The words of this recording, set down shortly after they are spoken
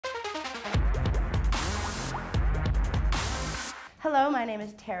Hello, my name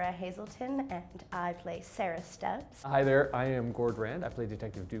is Terra Hazelton, and I play Sarah Stubbs. Hi there, I am Gord. I play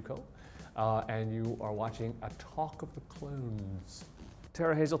Detective Duco, and you are watching A Talk of the Clones.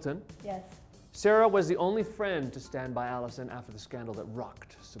 Terra Hazelton. Yes. Sarah was the only friend to stand by Alison after the scandal that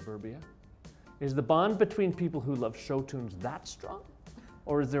rocked suburbia. Is the bond between people who love show tunes that strong?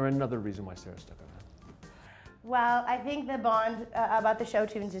 Or is there another reason why Sarah stuck around? Well, I think the bond about the show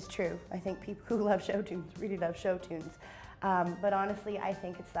tunes is true. I think people who love show tunes really love show tunes. But honestly, I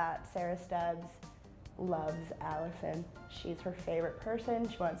think it's that Sarah Stubbs loves Alison. She's her favorite person.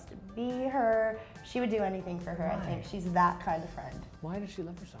 She wants to be her. She would do anything for her. Why? I think she's that kind of friend. Why does she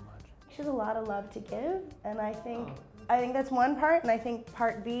love her so much? She has a lot of love to give, and I think that's one part. And I think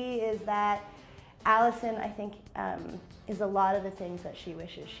part B is that Alison, I think, is a lot of the things that she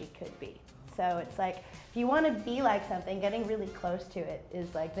wishes she could be. So it's like, if you want to be like something, getting really close to it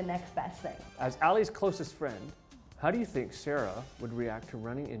is like the next best thing. As Allie's closest friend, how do you think Sarah would react to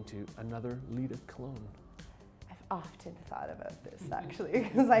running into another Lita clone? I've often thought about this, actually,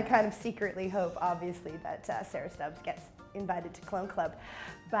 because I kind of secretly hope, obviously, that Sarah Stubbs gets invited to Clone Club.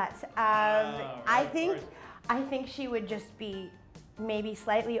 But I think she would just be maybe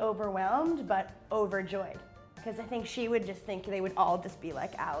slightly overwhelmed, but overjoyed. Because I think she would just think they would all just be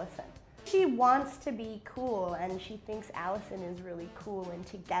like Alison. She wants to be cool, and she thinks Alison is really cool and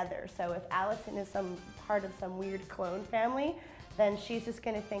together. So if Alison is some part of some weird clone family, then she's just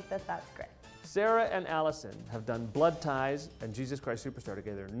going to think that that's great. Sarah and Alison have done Blood Ties and Jesus Christ Superstar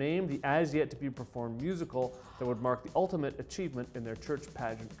together. Name the as-yet-to-be-performed musical that would mark the ultimate achievement in their church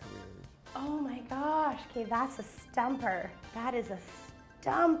pageant careers. Oh my gosh, okay, that's a stumper. That is a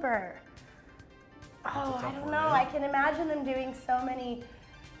stumper. Oh, I don't know. I can imagine them doing so many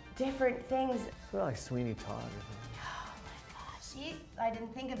different things. Well, like Sweeney Todd or something. Oh my gosh, I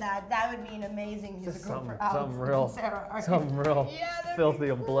didn't think of that. That would be an amazing musical for Alison and Sarah. Some real filthy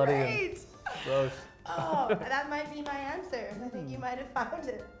and bloody and gross. Oh, that might be my answer. I think you might have found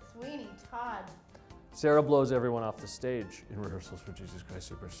it. Sweeney Todd. Sarah blows everyone off the stage in rehearsals for Jesus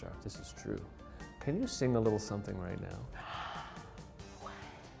Christ Superstar. This is true. Can you sing a little something right now?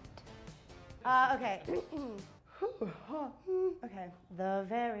 What? Okay. Okay. The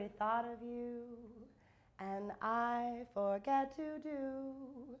very thought of you, and I forget to do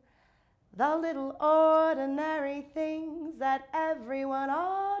the little ordinary things that everyone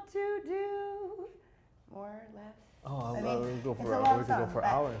ought to do. More or less. Oh, I mean, we could go for, we could go for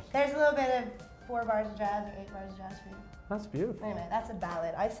hours. There's a little bit of 4 bars of jazz or 8 bars of jazz for you. That's beautiful. Anyway, that's a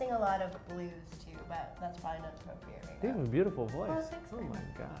ballad. I sing a lot of blues too, but that's probably not appropriate right now. You have a beautiful voice. Oh, thanks oh very my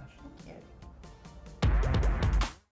much. gosh. Thank you.